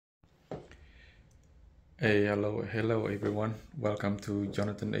Hey, hello everyone. Welcome to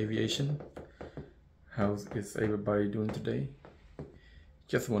Jonathan Aviation. How is everybody doing today?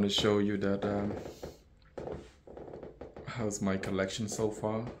 Just want to show you that how's my collection so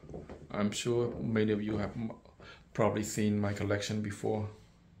far. I'm sure many of you have probably seen my collection before.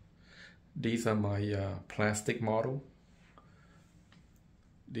 These are my plastic model,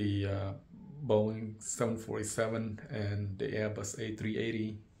 the Boeing 747 and the Airbus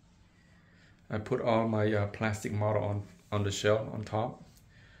A380. I put all my plastic model on the shell on top,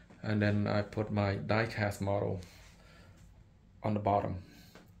 and then I put my die-cast model on the bottom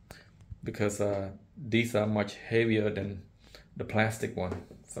because these are much heavier than the plastic one,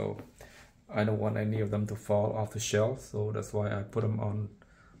 so I don't want any of them to fall off the shelf, so that's why I put them on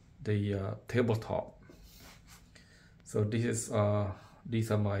the tabletop. So these are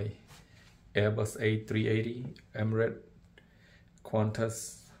my Airbus A380, Emirates,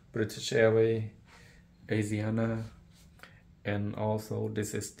 Qantas, British Airways, Asiana, and also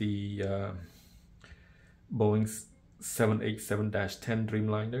this is the Boeing 787-10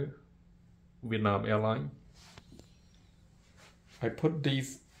 Dreamliner, Vietnam Airlines. I put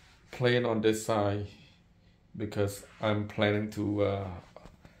these plane on this side because I'm planning to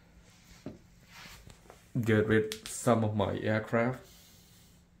get rid some of my aircraft,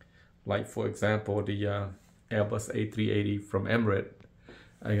 like for example the Airbus A380 from Emirates.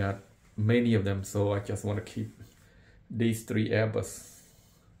 I got many of them, so I just want to keep these 3 Airbus,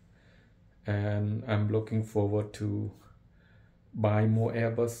 and I'm looking forward to buy more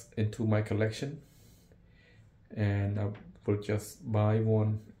Airbus into my collection, and I will just buy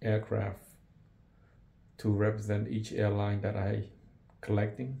one aircraft to represent each airline that I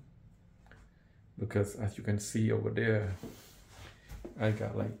collecting, because as you can see over there, I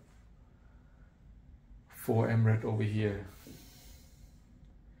got like 4 Emirates over here.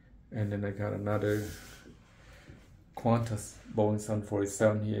 And then I got another Qantas Boeing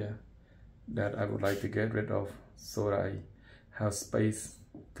 747 here that I would like to get rid of, so that I have space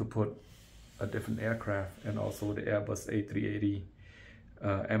to put a different aircraft, and also the Airbus A380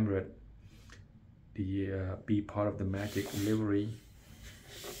 Emirates, be part of the Magic livery.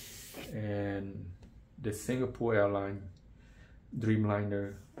 And the Singapore Airline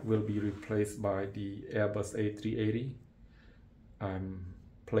Dreamliner will be replaced by the Airbus A380. I'm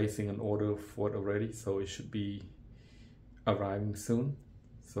placing an order for it already, so it should be arriving soon.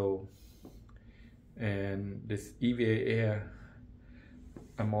 So, and this EVA Air,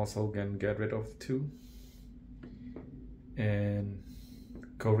 I'm also gonna get rid of too. And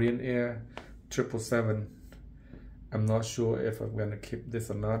Korean Air 777, I'm not sure if I'm gonna keep this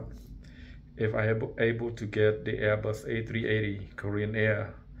or not. If I am able to get the Airbus A380 Korean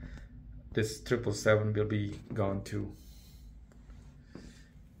Air, this 777 will be gone too.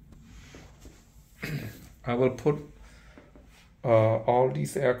 I will put all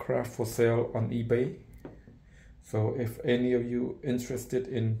these aircraft for sale on eBay. So if any of you interested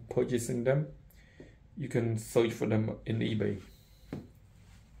in purchasing them, you can search for them in eBay.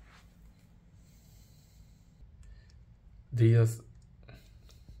 There's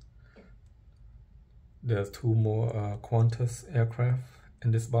 2 more Qantas aircraft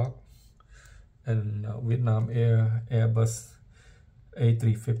in this box, and Vietnam Air Airbus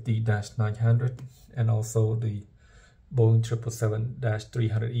A350-900, and also the Boeing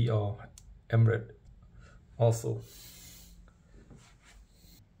 777-300ER Emirates also.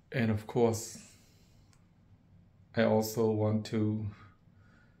 And of course, I also want to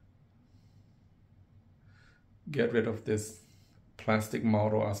get rid of this plastic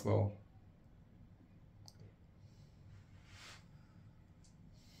model as well.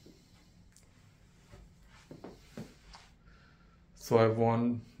 So I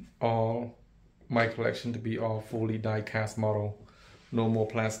want all my collection to be all fully die-cast model, no more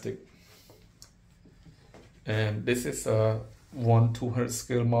plastic. And this is a 1/200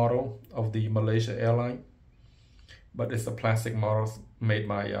 scale model of the Malaysia airline, but it's a plastic model made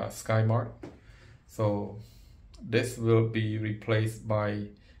by Skymark. So this will be replaced by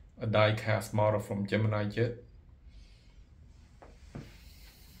a die-cast model from Gemini Jet.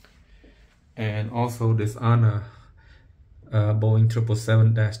 And also this ANA Boeing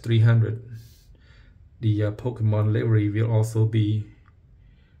 777-300, the Pokemon livery will also be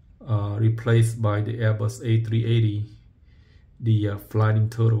replaced by the Airbus A380, the Flying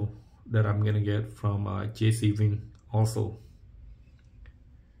Turtle that I'm gonna get from JC Wing also.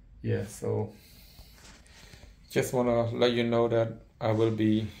 Yeah, so just wanna let you know that I will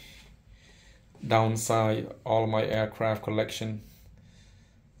be downside all my aircraft collection,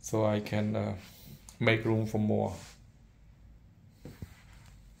 so I can make room for more.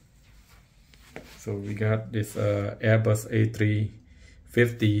 So we got this Airbus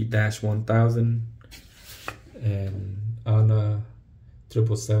A350-1000 and ANA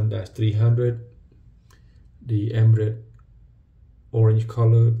 777-300, the Emirates orange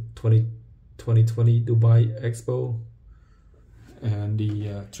color 2020 Dubai Expo, and the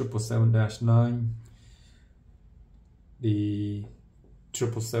 777-9, the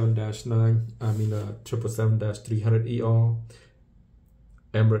 777-9, 777-300ER,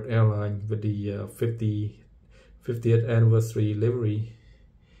 Emirates Airline with the 50th anniversary livery,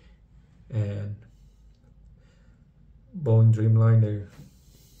 and Boeing Dreamliner.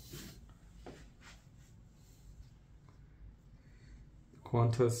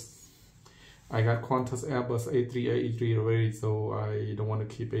 Qantas. I got Qantas Airbus A380 already, so I don't want to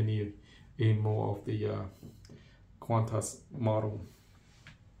keep any more of the Qantas model.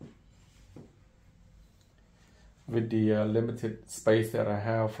 With the limited space that I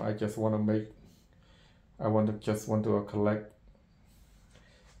have, I just want to collect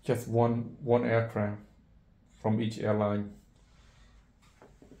just one aircraft from each airline.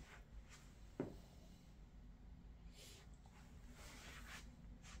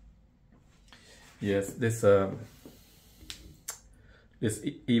 Yes, this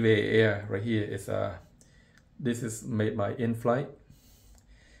eBay Air right here is this is made by in-flight,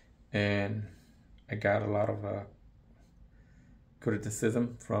 and I got a lot of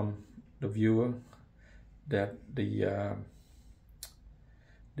criticism from the viewer that the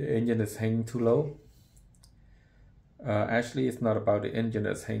engine is hanging too low. Actually, it's not about the engine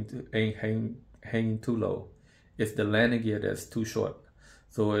that's hanging too low. It's the landing gear that's too short.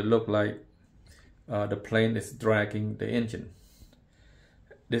 So it looked like the plane is dragging the engine.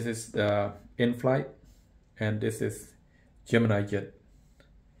 This is in-flight, and this is Gemini jet.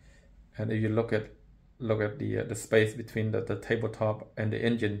 And if you look at the space between the tabletop and the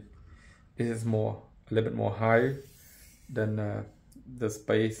engine, this is a little bit more higher than the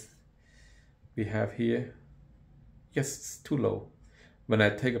space we have here. Just too low. When I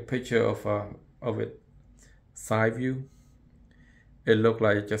take a picture of it side view, it looked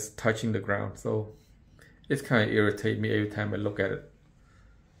like just touching the ground. So it's kind of irritates me every time I look at it.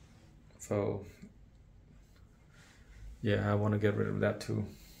 So yeah, I want to get rid of that too.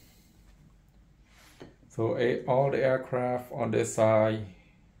 So all the aircraft on this side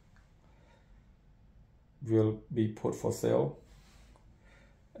will be put for sale,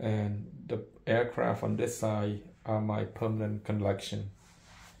 and the aircraft on this side are my permanent collection.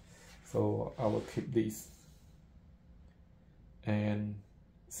 So I will keep these. And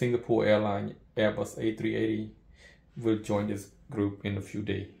Singapore Airline Airbus A380 will join this group in a few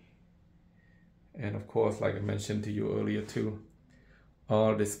days. And of course, like I mentioned to you earlier too,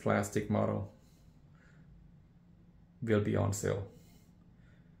 all this plastic model will be on sale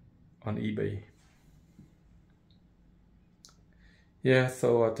on eBay. Yeah,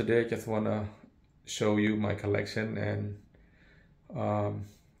 so today I just want to show you my collection and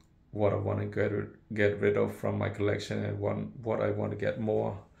what I want to get rid of from my collection, and what I want to get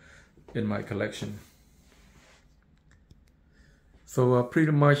more in my collection. So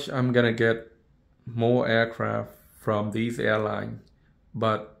pretty much I'm gonna get more aircraft from these airlines,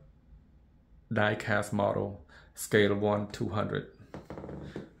 but die-cast model, scale 1/200.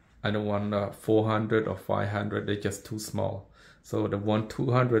 I don't want 400 or 500, they're just too small. So the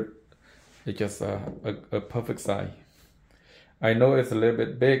 1/200 is just a perfect size. I know it's a little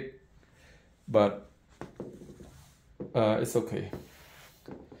bit big, but it's okay,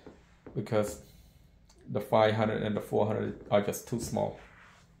 because the 500 and the 400 are just too small.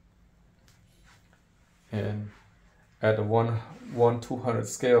 And at the 1/200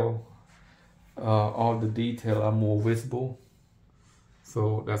 scale, all the detail are more visible.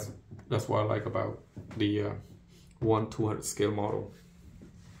 So that's what I like about the 1/200 scale model.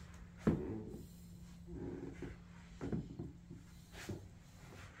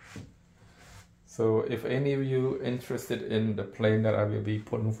 So if any of you interested in the plane that I will be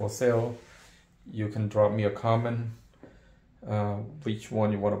putting for sale, you can drop me a comment which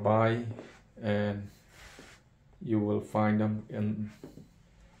one you want to buy, and you will find them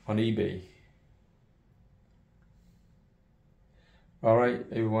on eBay. Alright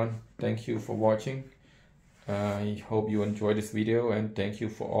everyone, thank you for watching. I hope you enjoyed this video, and thank you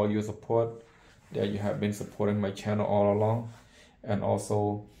for all your support that you have been supporting my channel all along, and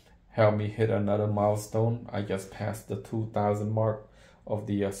also help me hit another milestone. I just passed the 2,000 mark of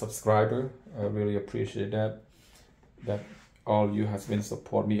the subscriber. I really appreciate that all you has been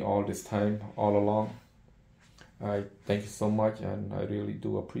support me all this time, all along. I thank you so much, and I really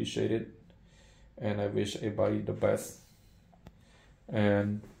do appreciate it, and I wish everybody the best.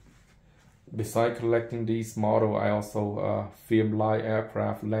 And Besides collecting these models, I also film live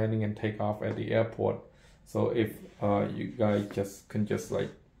aircraft landing and take off at the airport. So if you guys can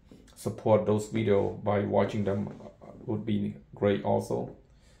like support those videos by watching them, would be great also.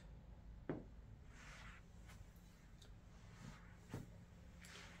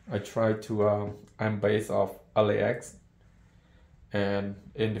 I try to, I'm based off LAX, and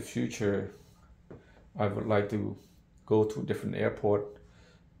in the future I would like to go to different airport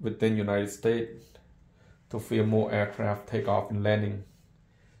within United States to film more aircraft take off and landing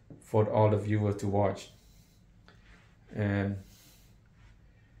for all the viewers to watch. And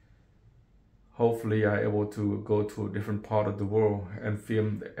hopefully I'm able to go to a different part of the world and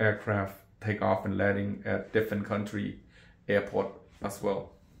film the aircraft take off and landing at different country airport as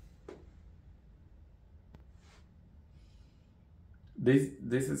well. This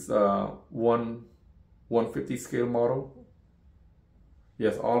is a 150 scale model.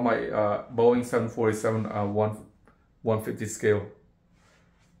 Yes, all my Boeing 747 are 150 scale,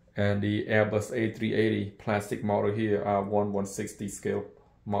 and the Airbus A380 plastic model here are 160 scale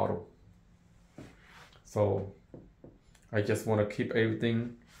model. So I just want to keep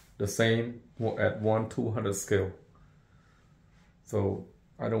everything the same at 1/200 scale. So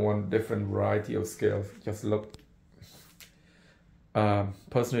I don't want different variety of scales. Just look.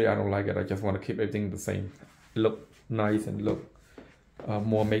 Personally, I don't like it. I just want to keep everything the same. Look nice and look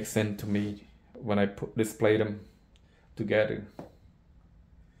more makes sense to me when I display them together.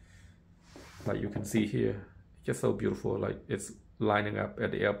 Like you can see here, just so beautiful. Like it's lining up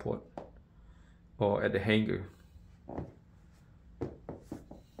at the airport or at the hangar.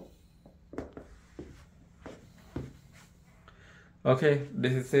 Okay,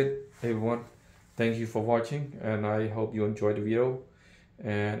 this is it, everyone. Thank you for watching, and I hope you enjoyed the video.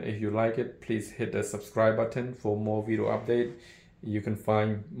 And if you like it, please hit the subscribe button for more video update. You can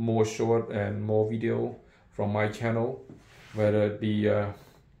find more short and more video from my channel, whether it be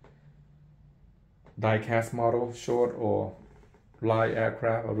die-cast model short or live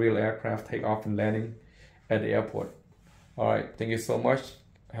aircraft or real aircraft take off and landing at the airport. All right, thank you so much.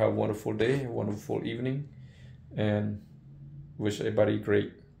 Have a wonderful day, a wonderful evening, and wish everybody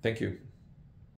great. Thank you.